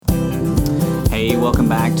Hey, welcome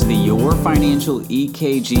back to the Your Financial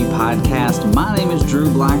EKG podcast. My name is Drew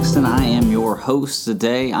Blackston. I am your host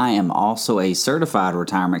today. I am also a certified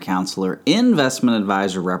retirement counselor, investment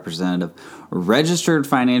advisor representative, registered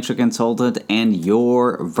financial consultant, and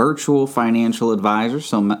your virtual financial advisor.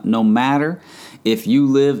 So no matter if you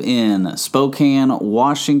live in Spokane,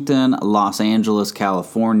 Washington, Los Angeles,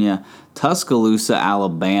 California, Tuscaloosa,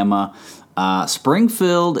 Alabama,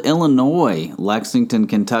 Springfield, Illinois, Lexington,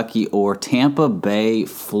 Kentucky, or Tampa Bay,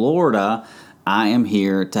 Florida, I am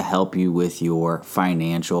here to help you with your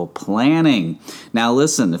financial planning. Now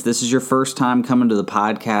listen, if this is your first time coming to the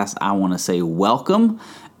podcast, I want to say welcome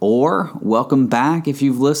or welcome back if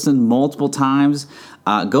you've listened multiple times.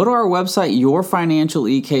 Go to our website, Your Financial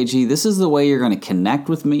EKG. This is the way you're going to connect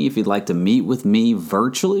with me if you'd like to meet with me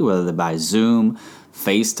virtually, whether by Zoom,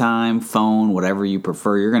 FaceTime, phone, whatever you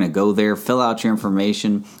prefer. You're going to go there, fill out your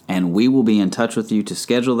information, and we will be in touch with you to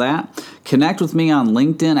schedule that. Connect with me on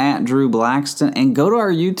LinkedIn at Drew Blackston, and go to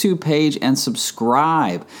our YouTube page and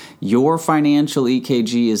subscribe. Your Financial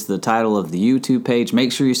EKG is the title of the YouTube page.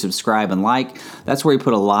 Make sure you subscribe and like. That's where we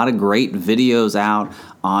put a lot of great videos out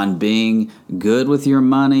on being good with your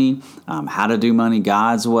money, how to do money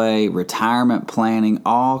God's way, retirement planning,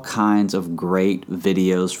 all kinds of great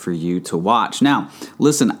videos for you to watch. Now,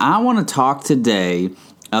 listen, I want to talk today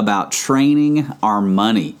about training our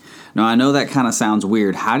money. Now, I know that kind of sounds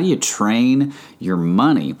weird. How do you train your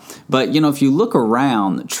money? But, if you look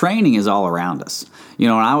around, training is all around us.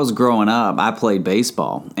 When I was growing up, I played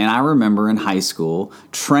baseball, and I remember in high school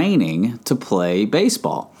training to play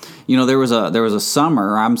baseball. There was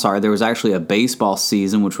actually a baseball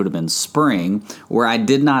season, which would have been spring, where I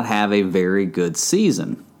did not have a very good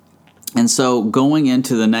season. And so going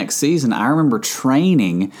into the next season, I remember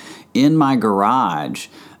training in my garage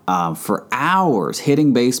for hours,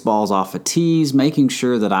 hitting baseballs off of tees, making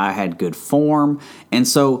sure that I had good form. And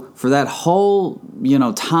so for that whole,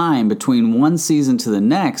 time between one season to the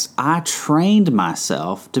next, I trained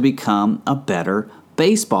myself to become a better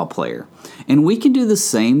baseball player. And we can do the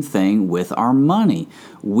same thing with our money.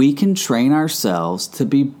 We can train ourselves to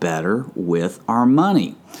be better with our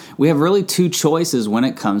money. We have really two choices when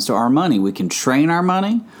it comes to our money. We can train our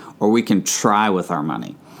money, or we can try with our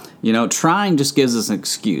money. Trying just gives us an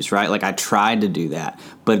excuse, right? Like, I tried to do that,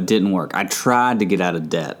 but it didn't work. I tried to get out of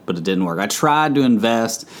debt, but it didn't work. I tried to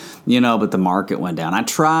invest, but the market went down. I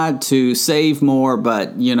tried to save more,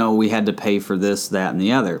 but, we had to pay for this, that, and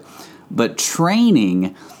the other. But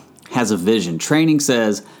training has a vision. Training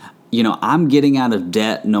says, I'm getting out of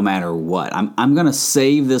debt no matter what. I'm going to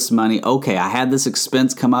save this money. Okay, I had this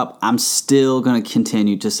expense come up. I'm still going to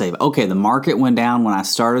continue to save. Okay, the market went down when I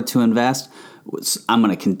started to invest. I'm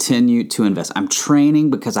going to continue to invest. I'm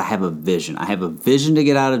training because I have a vision. I have a vision to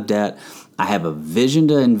get out of debt. I have a vision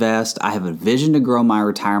to invest. I have a vision to grow my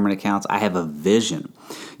retirement accounts. I have a vision.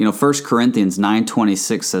 1 Corinthians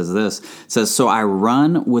 9:26 says this. It says, "So I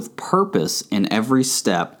run with purpose in every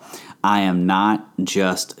step. I am not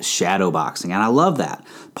just shadow boxing." And I love that.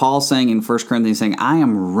 Paul's saying in 1 Corinthians, saying, I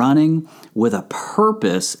am running with a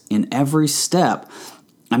purpose in every step.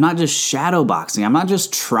 I'm not just shadow boxing. I'm not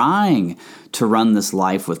just trying to run this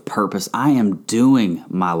life with purpose. I am doing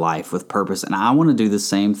my life with purpose. And I want to do the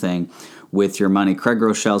same thing with your money. Craig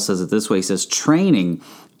Rochelle says it this way. He says, training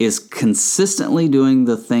is consistently doing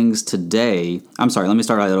the things today. Let me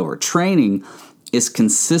start that over. Training is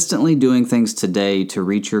consistently doing things today to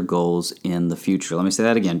reach your goals in the future. Let me say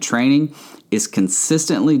that again. Training is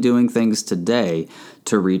consistently doing things today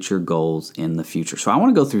to reach your goals in the future. So I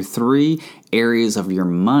want to go through 3 areas of your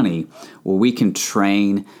money where we can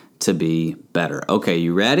train to be better. Okay,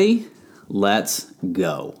 you ready? Let's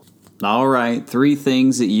go. All right, 3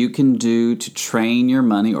 things that you can do to train your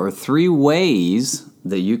money, or 3 ways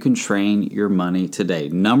that you can train your money today.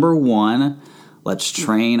 Number 1, let's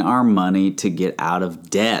train our money to get out of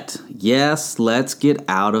debt. Yes, let's get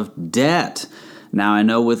out of debt. Now, I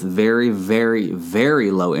know with very, very,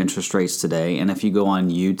 very low interest rates today, and if you go on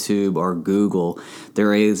YouTube or Google,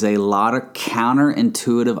 there is a lot of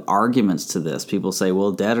counterintuitive arguments to this. People say,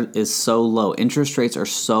 well, debt is so low. Interest rates are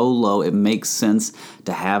so low, it makes sense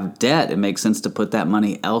to have debt. It makes sense to put that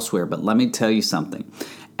money elsewhere. But let me tell you something.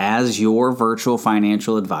 As your virtual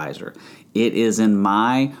financial advisor, it is in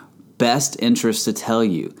my best interest to tell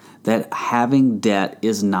you that having debt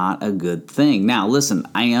is not a good thing. Now, listen,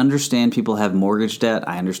 I understand people have mortgage debt.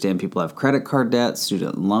 I understand people have credit card debt,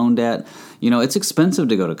 student loan debt. It's expensive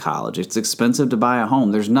to go to college. It's expensive to buy a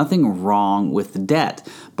home. There's nothing wrong with debt.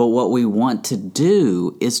 But what we want to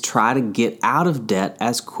do is try to get out of debt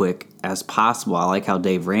as quick as possible. I like how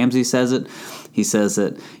Dave Ramsey says it. He says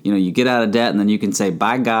that, you get out of debt and then you can say,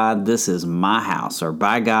 by God, this is my house, or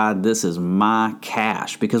by God, this is my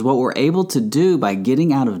cash. Because what we're able to do by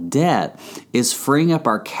getting out of debt is freeing up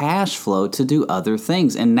our cash flow to do other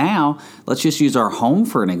things. And now, let's just use our home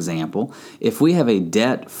for an example. If we have a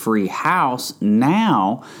debt-free house,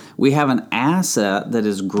 now we have an asset that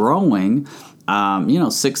is growing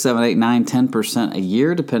 6, 7, 8, 9, 10% a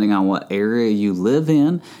year, depending on what area you live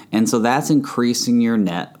in. And so that's increasing your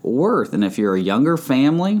net worth. And if you're a younger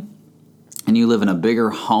family and you live in a bigger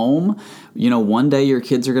home, one day your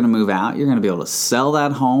kids are going to move out. You're going to be able to sell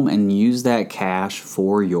that home and use that cash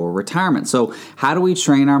for your retirement. So how do we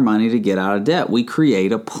train our money to get out of debt? We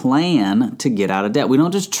create a plan to get out of debt. We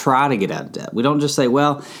don't just try to get out of debt. We don't just say,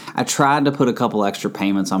 well, I tried to put a couple extra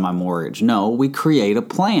payments on my mortgage. No, we create a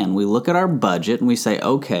plan. We look at our budget and we say,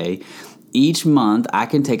 okay, each month I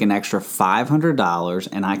can take an extra $500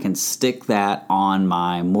 and I can stick that on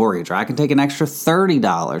my mortgage. Or I can take an extra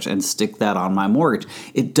 $30 and stick that on my mortgage.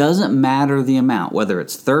 It doesn't matter the amount, whether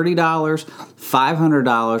it's $30,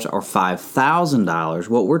 $500, or $5,000.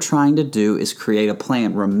 What we're trying to do is create a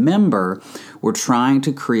plan. Remember, we're trying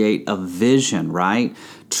to create a vision, right?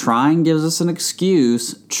 Trying gives us an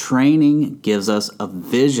excuse. Training gives us a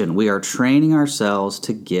vision. We are training ourselves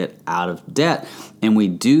to get out of debt. And we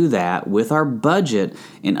do that with our budget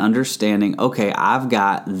and understanding, okay, I've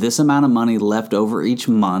got this amount of money left over each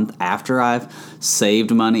month after I've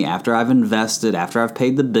saved money, after I've invested, after I've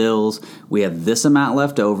paid the bills. We have this amount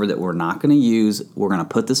left over that we're not going to use. We're going to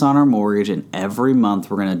put this on our mortgage, and every month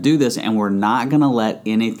we're going to do this, and we're not going to let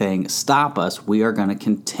anything stop us. We are going to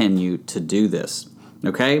continue to do this.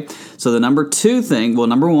 Okay, so the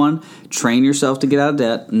number one, train yourself to get out of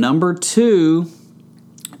debt. Number two,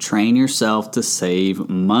 train yourself to save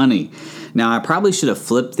money. Now, I probably should have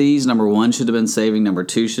flipped these. Number one should have been saving. Number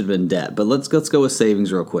two should have been debt. But let's go with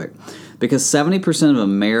savings real quick. Because 70% of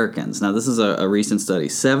Americans, now this is a recent study,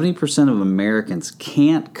 70% of Americans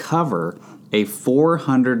can't cover a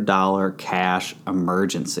 $400 cash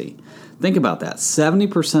emergency. Think about that,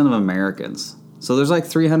 70% of Americans. So there's like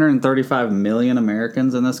 335 million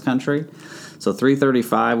Americans in this country. So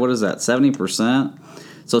 335, what is that, 70%?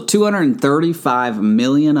 So 235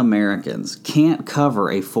 million Americans can't cover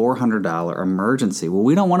a $400 emergency. Well,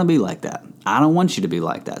 we don't want to be like that. I don't want you to be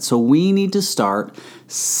like that. So we need to start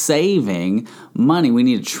saving money. We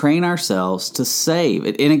need to train ourselves to save.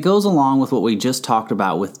 And it goes along with what we just talked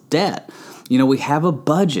about with debt. We have a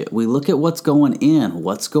budget. We look at what's going in,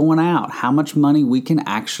 what's going out, how much money we can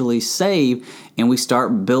actually save, and we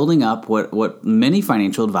start building up what many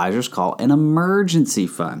financial advisors call an emergency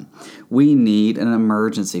fund. We need an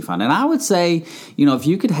emergency fund. And I would say,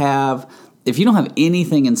 if you don't have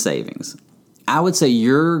anything in savings, I would say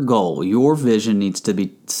your goal, your vision needs to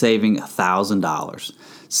be saving $1,000.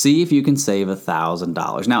 See if you can save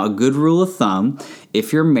 $1,000. Now, a good rule of thumb,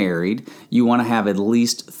 if you're married, you want to have at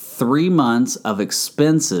least 3 months of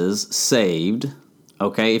expenses saved.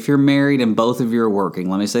 Okay, if you're married and both of you are working,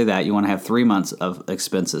 let me say that, you want to have 3 months of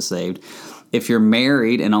expenses saved. If you're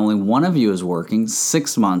married and only one of you is working,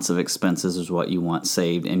 6 months of expenses is what you want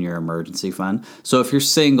saved in your emergency fund. So if you're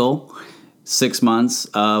single, 6 months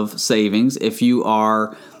of savings. If you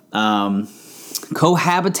are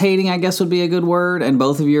cohabitating, I guess would be a good word, and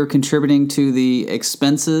both of you are contributing to the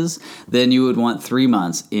expenses, then you would want 3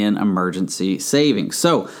 months in emergency savings.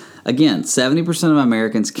 So again, 70% of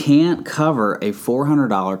Americans can't cover a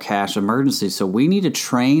 $400 cash emergency, so we need to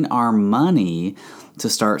train our money to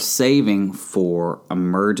start saving for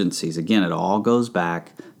emergencies. Again, it all goes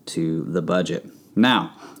back to the budget.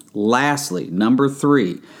 Now, lastly, number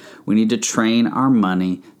 3, we need to train our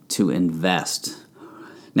money to invest.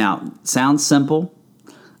 Now, it sounds simple.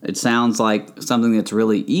 It sounds like something that's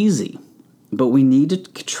really easy. But we need to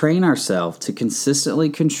train ourselves to consistently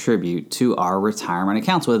contribute to our retirement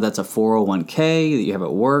accounts, whether that's a 401k that you have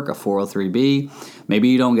at work, a 403b. Maybe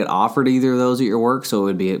you don't get offered either of those at your work, so it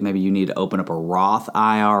would be maybe you need to open up a Roth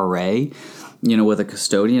IRA, with a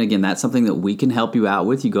custodian. Again, that's something that we can help you out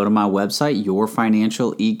with. You go to my website,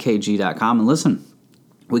 yourfinancialekg.com, and listen,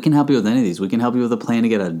 we can help you with any of these. We can help you with a plan to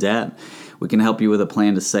get out of debt. We can help you with a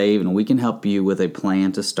plan to save, and we can help you with a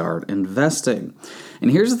plan to start investing. And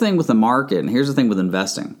here's the thing with the market, and here's the thing with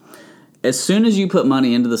investing. As soon as you put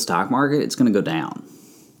money into the stock market, it's going to go down.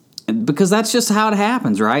 Because that's just how it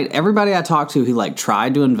happens, right? Everybody I talk to who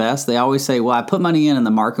tried to invest, they always say, well, I put money in and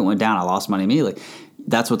the market went down, I lost money immediately.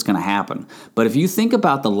 That's what's going to happen. But if you think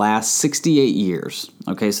about the last 68 years,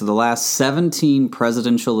 okay, so the last 17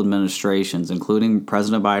 presidential administrations, including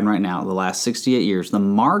President Biden right now, the last 68 years, the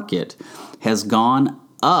market has gone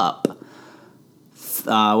up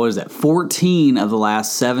 14 of the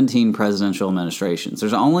last 17 presidential administrations.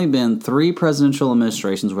 There's only been 3 presidential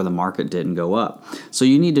administrations where the market didn't go up. So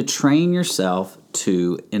you need to train yourself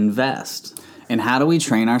to invest. And how do we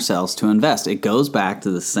train ourselves to invest? It goes back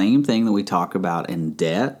to the same thing that we talk about in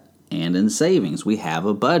debt and in savings. We have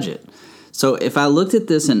a budget. So if I looked at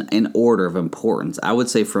this in order of importance, I would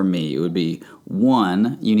say for me, it would be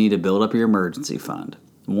 1, you need to build up your emergency fund.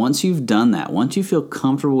 Once you've done that, once you feel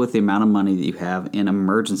comfortable with the amount of money that you have in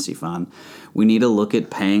emergency fund, we need to look at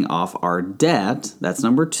paying off our debt. That's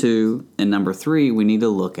number 2. And number 3, we need to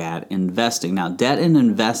look at investing. Now, debt and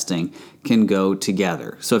investing can go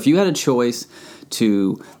together. So if you had a choice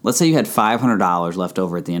to, let's say you had $500 left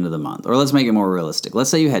over at the end of the month, or let's make it more realistic. Let's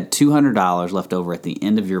say you had $200 left over at the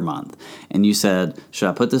end of your month, and you said, should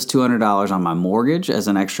I put this $200 on my mortgage as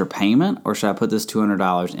an extra payment, or should I put this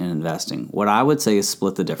 $200 in investing? What I would say is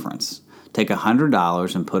split the difference. Take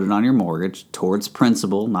 $100 and put it on your mortgage towards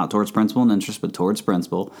principal, not towards principal and interest, but towards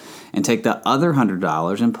principal, and take the other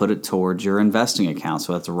 $100 and put it towards your investing account.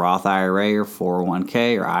 So that's a Roth IRA or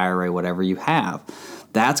 401k or IRA, whatever you have.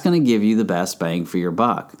 That's going to give you the best bang for your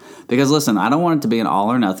buck. Because listen, I don't want it to be an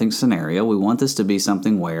all or nothing scenario. We want this to be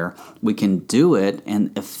something where we can do it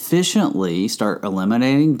and efficiently start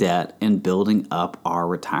eliminating debt and building up our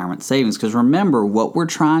retirement savings. Because remember, what we're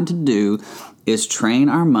trying to do is train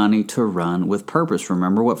our money to run with purpose.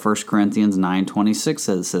 Remember what 1 Corinthians 9:26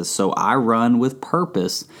 says. It says, so I run with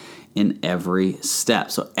purpose in every step.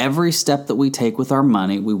 So every step that we take with our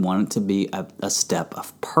money, we want it to be a step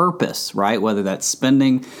of purpose, right? Whether that's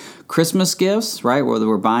spending Christmas gifts, right? Whether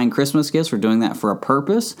we're buying Christmas gifts, we're doing that for a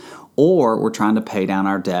purpose, or we're trying to pay down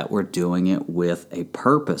our debt, we're doing it with a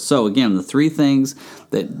purpose. So again, the three things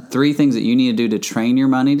that you need to do to train your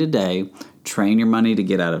money today: train your money to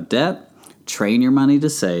get out of debt, train your money to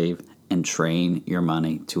save, and train your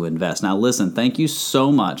money to invest. Now listen, thank you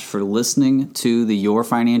so much for listening to the Your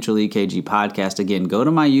Financial EKG podcast. Again, go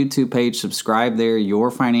to my YouTube page, subscribe there,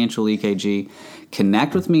 Your Financial EKG.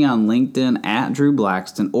 Connect with me on LinkedIn at Drew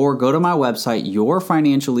Blackston, or go to my website,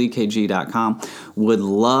 yourfinancialekg.com. Would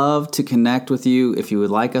love to connect with you. If you would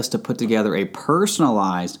like us to put together a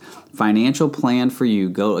personalized financial plan for you,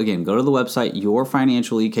 go to the website,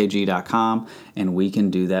 yourfinancialekg.com, and we can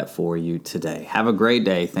do that for you today. Have a great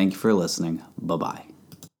day. Thank you for listening. Bye-bye.